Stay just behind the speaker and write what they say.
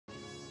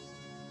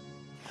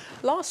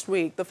Last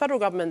week, the federal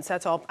government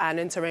set up an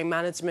interim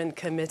management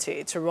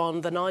committee to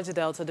run the Niger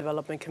Delta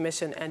Development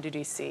Commission,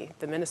 NDDC.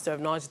 The Minister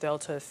of Niger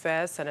Delta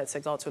Affairs, Senator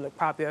Godswill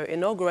Akpabio,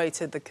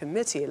 inaugurated the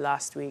committee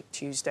last week,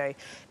 Tuesday,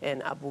 in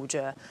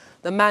Abuja.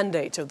 The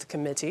mandate of the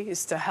committee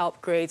is to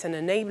help create an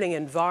enabling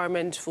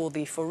environment for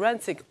the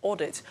forensic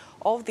audit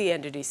of the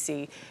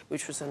NDDC,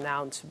 which was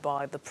announced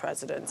by the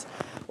President.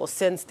 Well,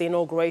 since the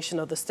inauguration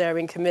of the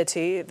steering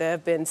committee, there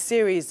have been a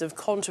series of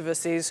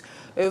controversies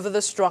over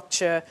the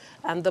structure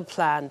and the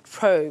planned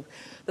probe.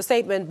 The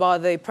statement by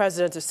the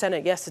President of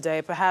Senate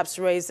yesterday perhaps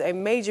raised a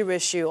major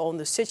issue on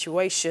the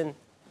situation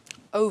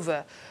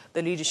over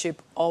the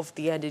leadership of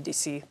the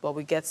NDDC, but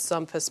we get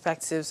some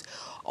perspectives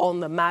on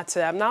the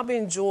matter. I'm now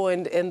being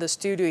joined in the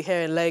studio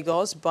here in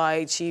Lagos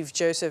by Chief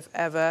Joseph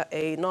Ever,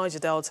 a Niger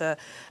Delta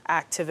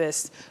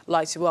activist. I'd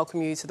like to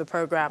welcome you to the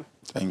program.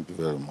 Thank you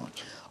very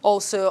much.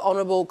 Also,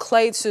 Honorable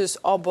Cletus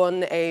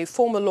Obon, a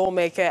former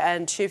lawmaker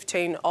and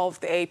chieftain of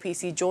the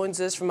APC, joins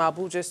us from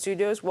Abuja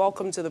Studios.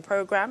 Welcome to the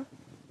program.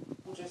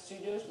 Abuja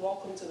Studios,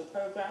 welcome to the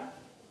program.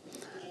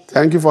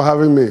 Thank you for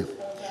having me.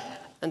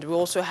 And we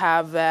also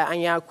have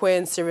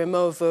Anyakwen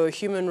Sirimovo,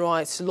 human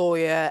rights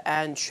lawyer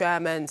and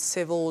chairman,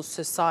 Civil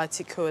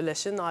Society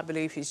Coalition. I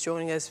believe he's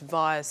joining us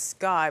via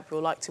Skype. We'd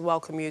like to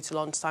welcome you to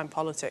Lunchtime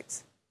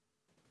Politics.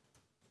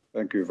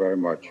 Thank you very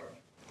much.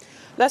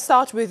 Let's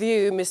start with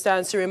you, Mr.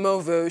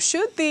 Ansirimovo.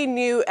 Should the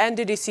new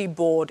NDDC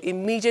board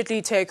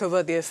immediately take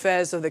over the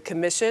affairs of the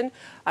commission?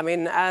 I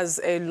mean, as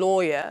a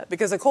lawyer,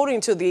 because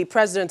according to the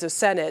President of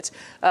Senate,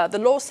 the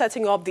law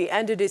setting up the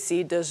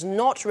NDDC does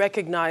not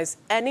recognize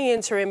any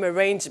interim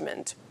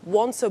arrangement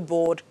once a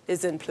board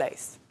is in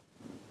place.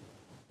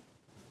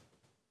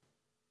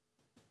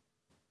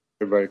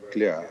 Very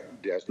clear.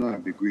 There's no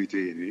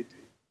ambiguity in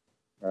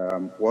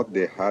it. What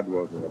they had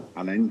was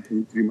an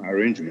interim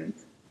arrangement.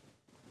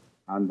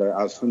 And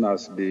as soon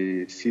as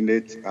the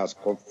Senate has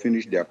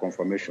finished their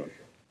confirmation,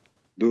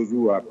 those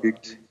who are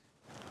picked,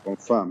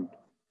 confirmed,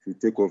 should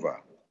take over.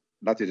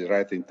 That is the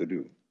right thing to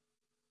do.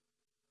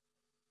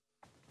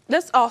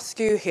 Let's ask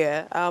you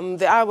here,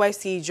 the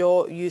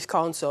RYC Youth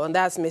Council, and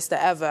that's Mr.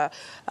 Ever,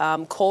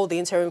 called the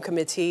interim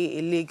committee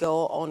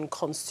illegal,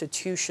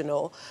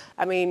 unconstitutional.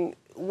 I mean,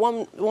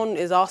 one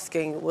is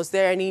asking, was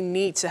there any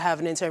need to have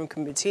an interim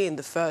committee in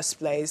the first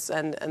place?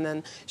 And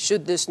then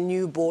should this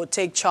new board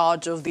take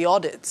charge of the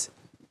audit?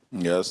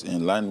 Yes,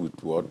 in line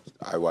with what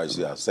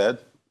IYC has said,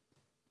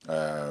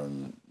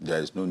 there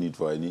is no need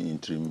for any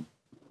interim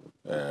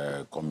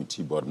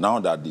committee. But now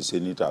that the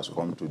Senate has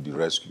come to the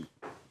rescue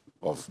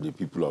of the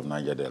people of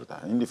Niger Delta,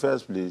 in the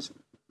first place,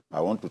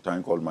 I want to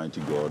thank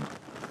Almighty God,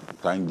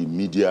 thank the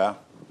media,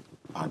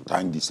 and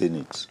thank the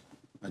Senate,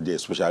 and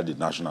especially the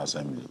National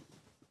Assembly,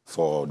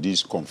 for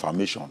this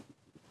confirmation,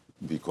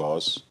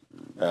 because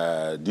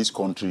this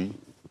country,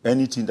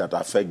 anything that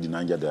affects the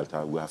Niger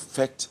Delta will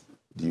affect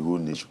the whole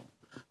nation.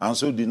 And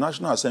so the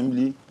National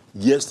Assembly,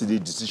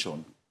 yesterday's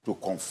decision to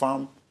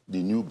confirm the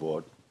new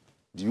board,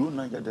 the whole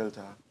Niger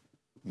Delta,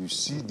 you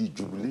see the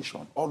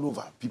jubilation all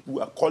over.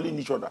 People are calling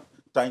each other,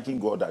 thanking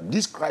God that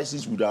this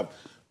crisis would have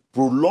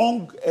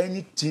prolonged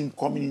anything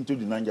coming into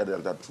the Niger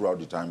Delta throughout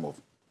the time of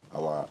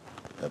our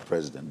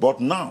president. But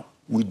now,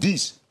 with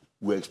this,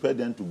 we expect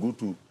them to go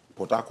to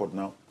Port Harcourt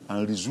now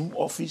and resume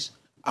office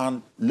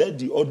and let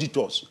the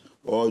auditors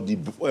or the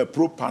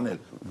probe panel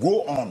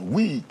go on.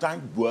 We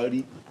thank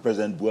Buhari,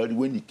 President Buhari,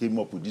 when he came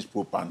up with this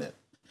probe panel.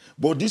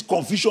 But this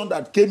confusion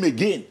that came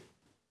again,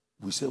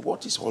 we said,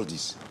 what is all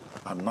this?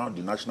 And now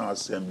the National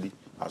Assembly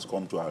has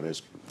come to our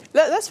rescue.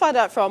 Let's find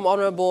out from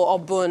Honorable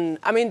Obun.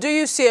 I mean, do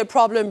you see a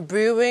problem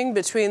brewing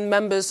between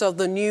members of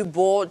the new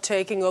board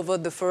taking over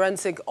the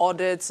forensic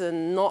audits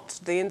and not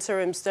the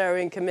interim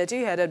steering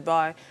committee headed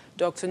by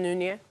Dr.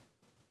 Nunieh?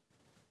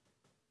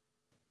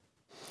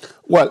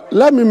 Well,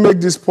 let me make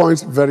this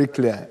point very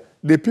clear.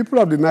 The people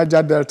of the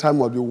Niger Delta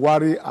must be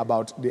worried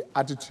about the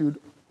attitude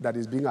that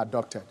is being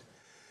adopted.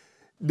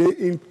 The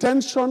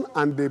intention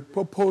and the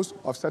purpose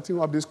of setting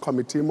up this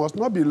committee must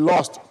not be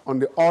lost on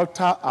the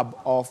altar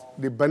of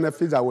the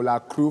benefits that will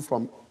accrue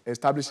from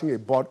establishing a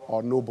board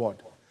or no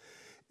board.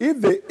 If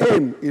the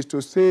aim is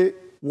to say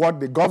what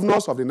the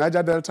governors of the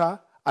Niger Delta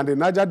and the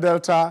Niger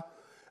Delta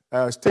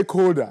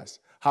stakeholders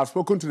have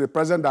spoken to the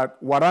president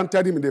that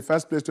warranted him in the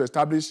first place to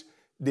establish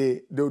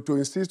to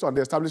insist on the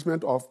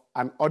establishment of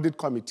an audit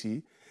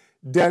committee,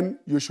 then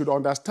you should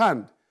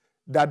understand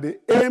that the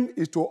aim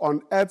is to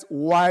unearth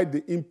why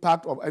the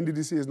impact of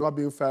NDDC is not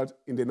being felt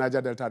in the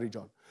Niger Delta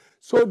region.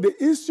 So the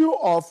issue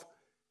of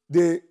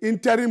the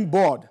interim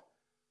board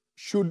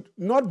should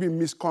not be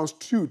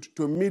misconstrued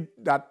to mean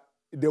that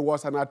there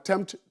was an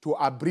attempt to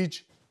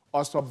abridge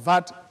or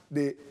subvert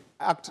the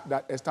act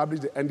that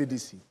established the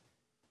NDDC.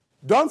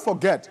 Don't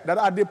forget that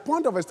at the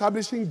point of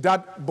establishing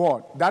that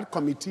board, that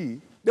committee,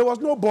 there was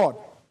no board.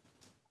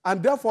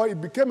 And therefore,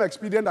 it became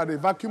expedient that the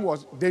vacuum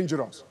was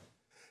dangerous.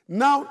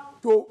 Now,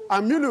 to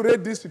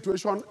ameliorate this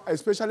situation,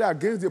 especially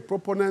against the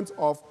proponents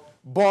of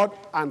board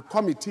and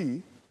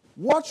committee,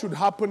 what should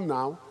happen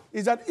now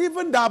is that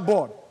even that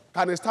board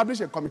can establish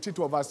a committee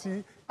to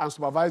oversee and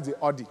supervise the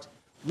audit.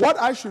 What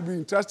I should be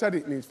interested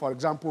in is, for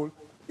example,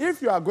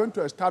 if you are going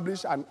to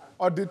establish an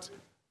audit,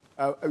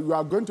 you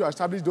are going to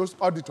establish those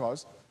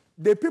auditors,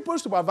 the people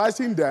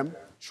supervising them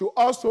should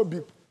also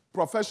be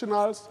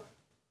professionals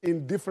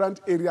in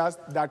different areas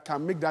that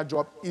can make that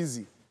job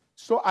easy.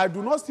 So I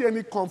do not see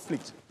any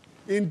conflict.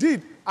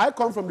 Indeed, I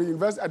come from the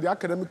university and the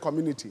academic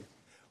community.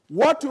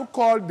 What you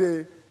call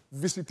the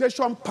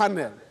visitation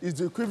panel is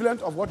the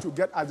equivalent of what you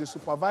get as the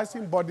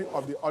supervising body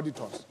of the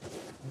auditors.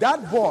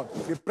 That board,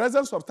 the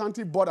present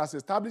substantive board as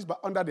established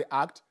under the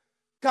Act,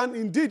 can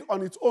indeed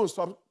on its own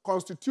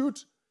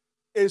constitute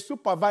a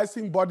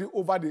supervising body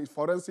over the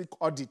forensic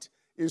audit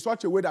in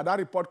such a way that that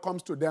report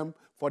comes to them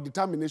for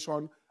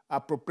determination,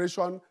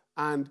 appropriation,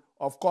 and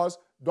of course,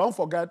 don't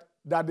forget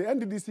that the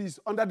NDDC is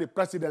under the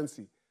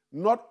presidency,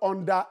 not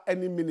under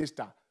any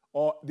minister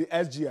or the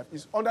SGF.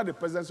 It's under the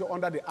presidency,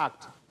 under the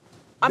Act.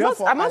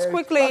 I must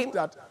quickly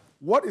that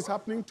what is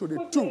happening to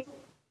the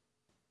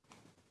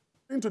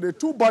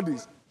two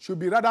bodies should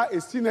be rather a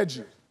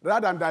synergy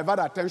rather than divert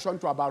attention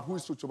to about who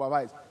is to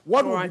supervise.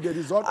 What will be the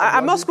result? I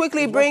must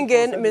quickly bring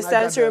in Mr.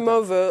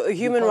 Nserimovo, a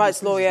human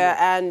rights lawyer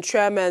and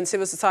chairman,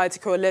 Civil Society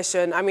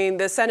Coalition. I mean,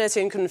 the Senate,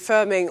 in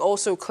confirming,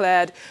 also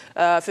cleared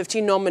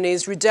 15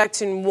 nominees,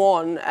 rejecting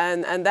one,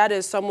 and that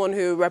is someone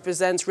who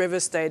represents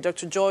River State,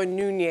 Dr. Joy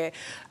Nunieh.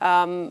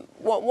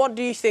 What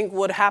do you think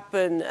would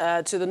happen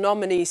to the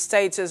nominee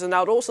status? And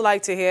I would also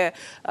like to hear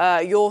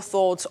your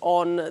thoughts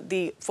on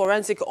the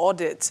forensic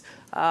audit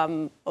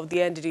of the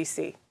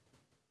NDDC.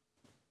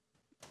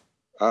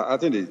 I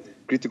think the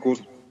critical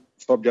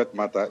subject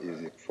matter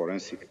is a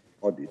forensic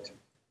audit.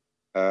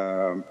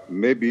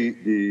 Maybe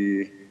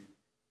the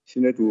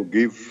Senate will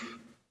give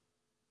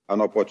an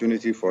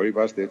opportunity for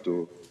River State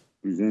to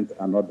present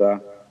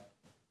another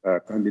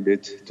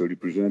candidate to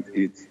represent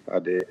it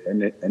at the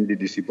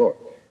NDDC board.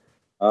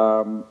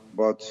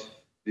 But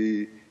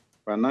the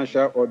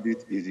financial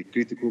audit is a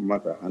critical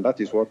matter, and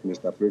that is what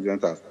Mr.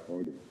 President has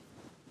told you.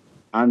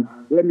 And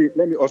let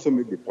me also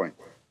make the point.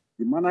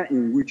 The manner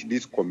in which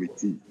this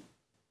committee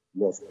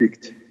was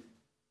picked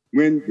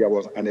when there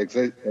was an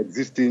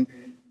existing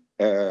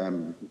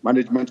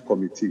management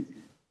committee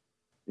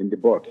in the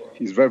board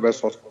is very, very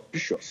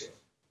suspicious,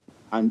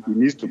 and it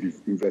needs to be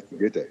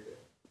investigated.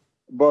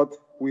 But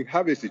we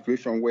have a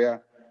situation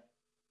where,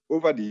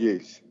 over the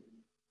years,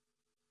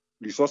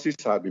 resources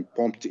have been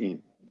pumped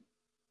in,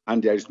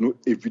 and there is no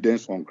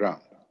evidence on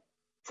ground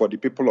for the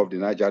people of the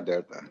Niger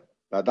Delta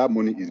that that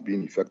money is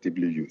being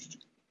effectively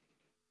used.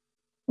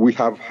 We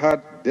have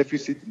had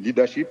deficit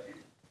leadership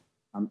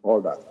and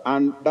all that,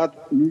 and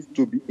that needs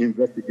to be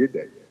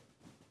investigated.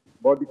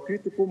 But the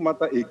critical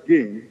matter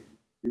again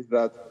is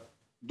that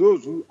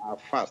those who are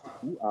fast,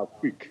 who are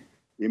quick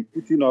in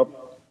putting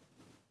up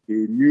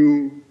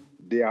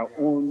their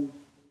own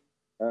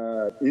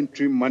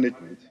interim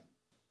management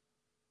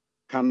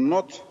are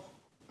not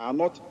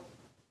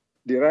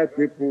the right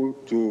people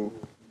to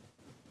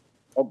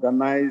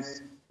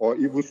organize or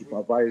even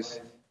supervise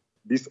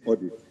this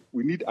audit.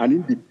 We need an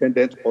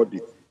independent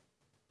audit.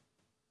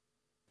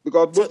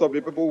 Because most of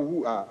the people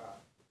who are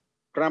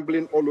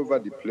scrambling all over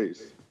the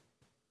place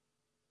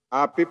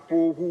are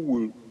people who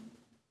will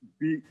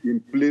be in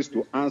place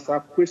to answer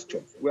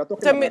questions. We are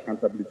talking about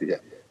accountability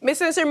here.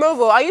 Mr.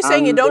 Nserimovo, are you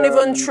saying you don't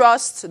even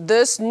trust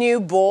this new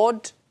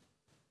board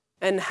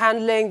in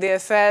handling the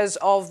affairs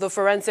of the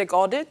forensic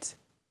audit?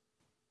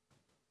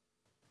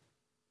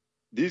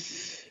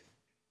 This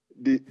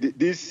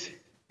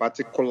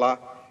particular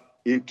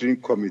interim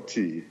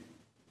committee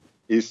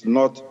is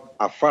not,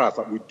 as far as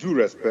with due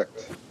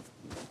respect,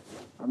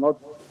 are not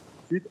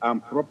fit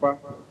and proper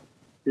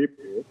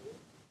people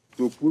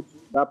to put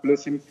that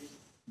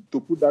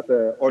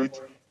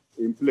audit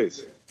in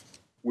place.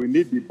 We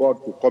need the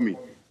board to come in.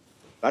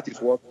 That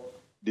is what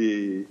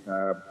the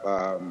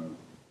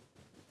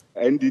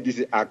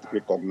NDDC Act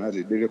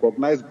recognizes. They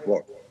recognize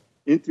board.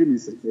 Interim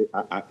is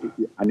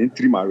an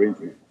interim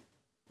arrangement.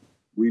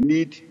 We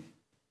need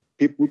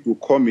people to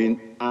come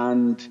in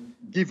and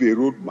give a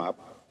roadmap,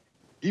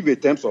 give a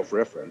terms of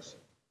reference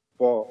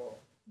for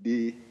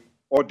the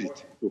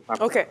audit to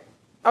happen.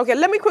 Okay,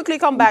 let me quickly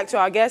come back to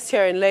our guest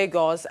here in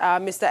Lagos,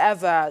 Mr.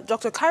 Eva.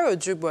 Dr. Cairo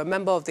Ojukwu, a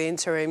member of the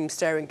Interim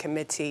Steering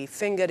Committee,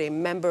 fingered a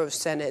member of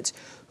Senate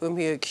whom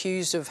he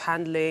accused of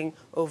handling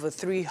over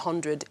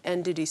 300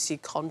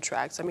 NDDC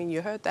contracts. I mean,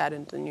 you heard that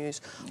in the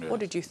news. Yes. What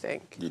did you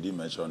think? Did he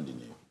mention the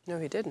name? No,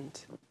 he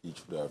didn't. He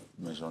should have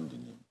mentioned the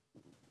name.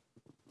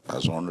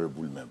 As an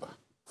honorable member,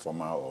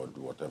 former or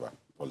whatever,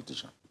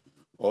 politician.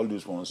 All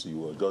these ones he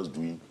was just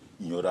doing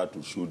in order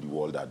to show the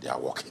world that they are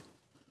working.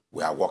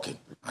 We are working,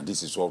 and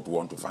this is what we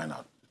want to find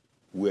out.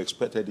 We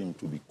expected him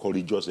to be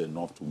courageous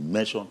enough to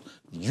mention,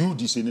 you,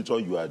 the senator,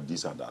 you are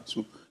this and that.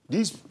 So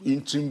these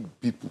interim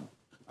people,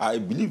 I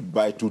believe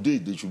by today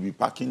they should be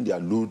packing their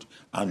load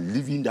and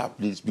leaving that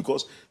place,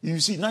 because you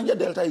see, Niger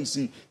Delta, you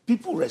see,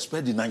 people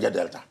respect the Niger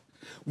Delta.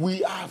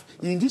 We have,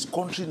 in this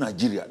country,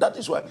 Nigeria, that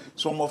is why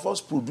some of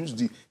us produce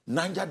the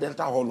Niger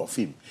Delta Hall of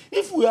Fame.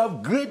 If we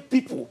have great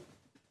people,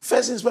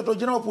 First Inspector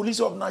General of Police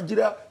of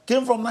Nigeria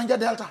came from Niger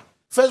Delta.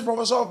 First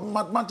professor of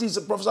mathematics,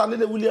 Professor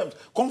Lele Williams,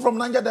 come from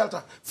Niger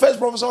Delta. First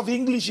professor of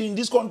English in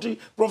this country,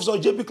 Professor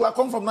J.P. Clark,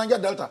 come from Niger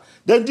Delta.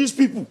 Then these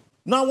people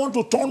now want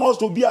to turn us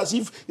to be as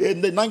if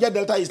the Niger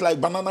Delta is like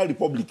Banana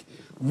Republic.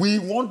 We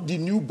want the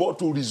new board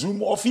to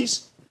resume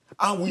office,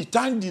 and we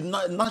thank the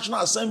National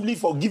Assembly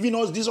for giving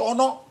us this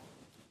honor.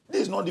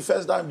 This is not the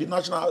first time the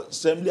National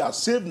Assembly has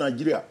saved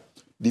Nigeria.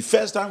 The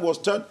first time was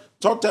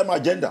third-time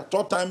agenda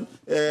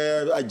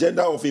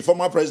of a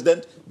former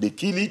president. They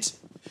kill it.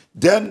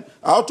 Then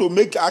how to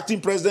make acting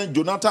president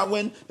Jonathan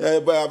when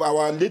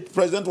our late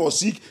president was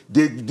sick.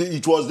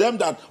 It was them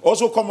that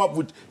also come up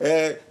with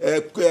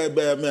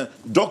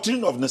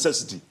doctrine of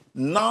necessity.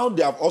 Now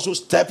they have also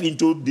stepped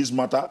into this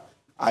matter.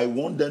 I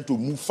want them to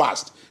move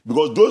fast,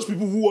 because those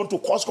people who want to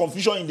cause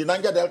confusion in the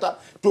Niger Delta,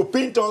 to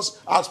paint us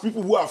as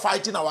people who are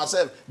fighting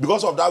ourselves,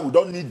 because of that we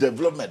don't need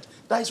development.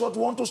 That is what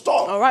we want to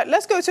stop. All right,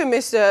 let's go to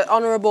Mr.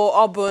 Honorable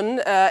Obun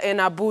in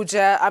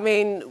Abuja. I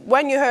mean,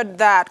 when you heard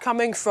that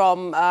coming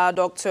from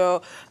Dr.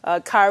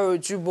 Cairo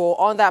Jubo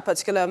on that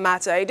particular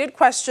matter, he did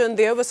question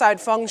the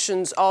oversight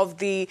functions of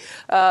the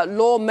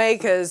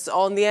lawmakers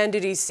on the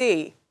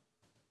NDDC.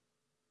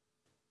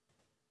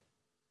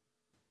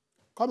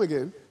 Come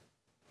again.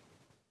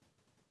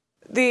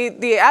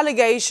 The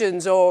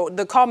allegations or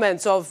the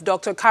comments of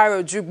Dr.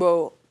 Cairo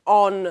Jubo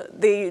on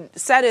the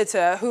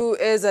senator who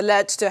is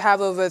alleged to have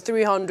over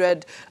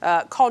 300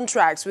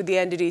 contracts with the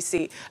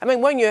NDDC. I mean,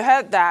 when you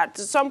heard that,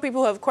 some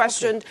people have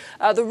questioned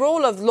the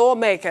role of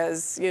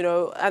lawmakers, you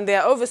know, and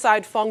their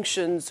oversight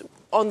functions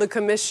on the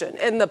commission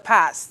in the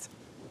past.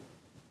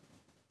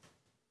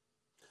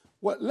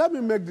 Well, let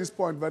me make this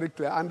point very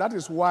clear, and that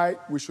is why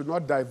we should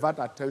not divert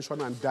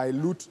attention and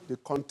dilute the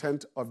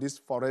content of this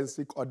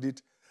forensic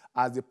audit,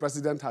 as the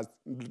president has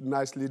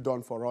nicely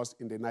done for us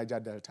in the Niger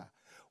Delta.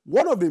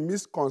 One of the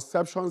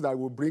misconceptions that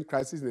will bring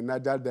crisis in the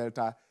Niger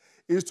Delta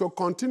is to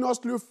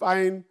continuously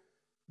find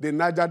the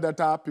Niger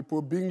Delta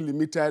people being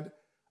limited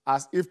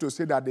as if to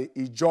say that the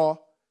Ijaw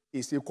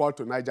is equal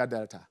to Niger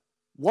Delta.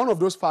 One of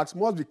those facts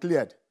must be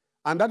cleared,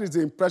 and that is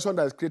the impression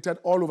that is created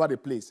all over the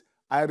place.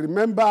 I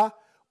remember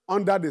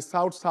under the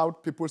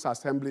South-South People's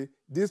Assembly,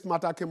 this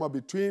matter came up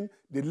between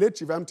the late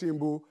Chief M.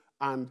 Timbu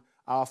and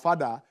our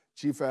father,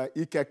 Chief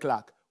Ike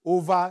Clark,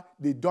 over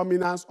the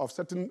dominance of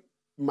certain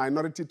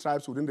minority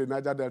tribes within the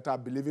Niger Delta,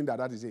 believing that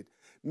that is it.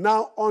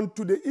 Now, on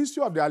to the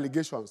issue of the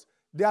allegations.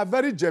 They are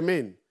very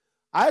germane.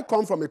 I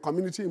come from a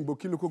community in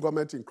Boki local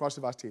government in Cross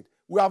River State.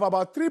 We have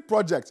about 3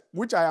 projects,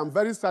 which I am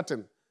very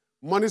certain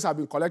monies have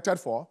been collected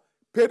for,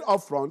 paid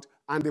upfront,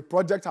 and the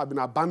projects have been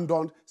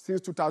abandoned since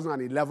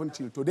 2011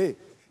 till today.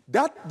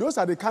 Those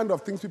are the kind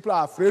of things people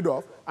are afraid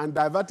of and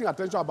diverting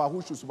attention about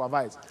who should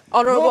supervise.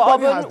 Honorable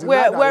Obun,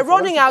 we're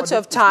running out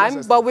of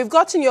time, but we've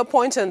gotten your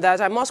point on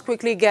that. I must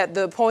quickly get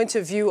the point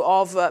of view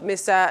of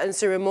Mr.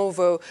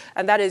 Nsirimovo,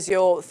 and that is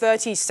your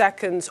 30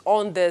 seconds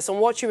on this, on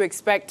what you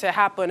expect to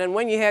happen. And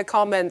when you hear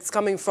comments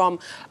coming from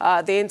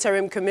the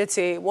interim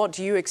committee, what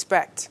do you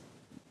expect?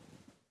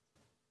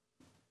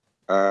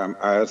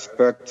 I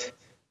expect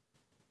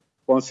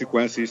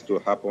consequences to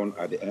happen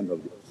at the end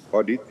of the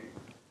audit.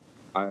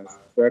 I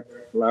expect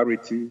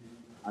clarity.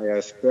 I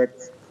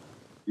expect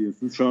the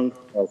institution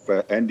of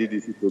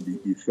NDDC to be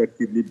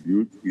effectively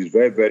built. It's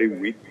very, very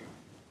weak.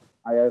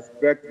 I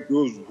expect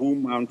those who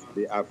mount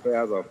the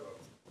affairs of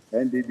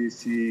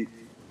NDDC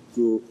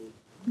to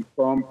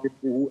become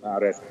people who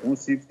are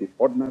responsive to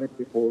ordinary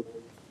people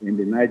in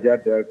the Niger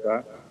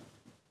Delta.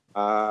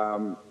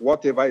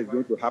 Whatever is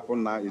going to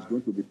happen now is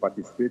going to be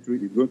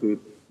participatory. It's going to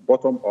be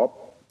bottom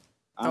up.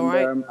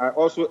 And I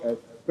also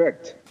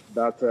expect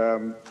that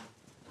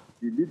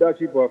the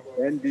leadership of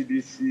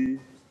NDDC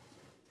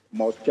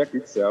must check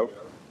itself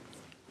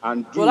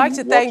and do. We'd like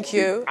to thank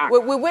you.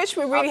 We wish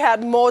we really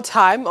had more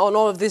time on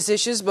all of these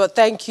issues, but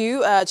thank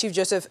you, Chief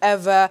Joseph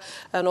Eva,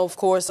 and of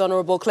course,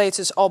 Honorable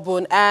Cletus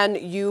Obun, and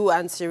you,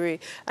 Ansiri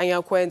and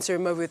Yankwe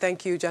Nsirimovu.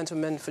 Thank you,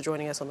 gentlemen, for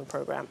joining us on the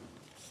program.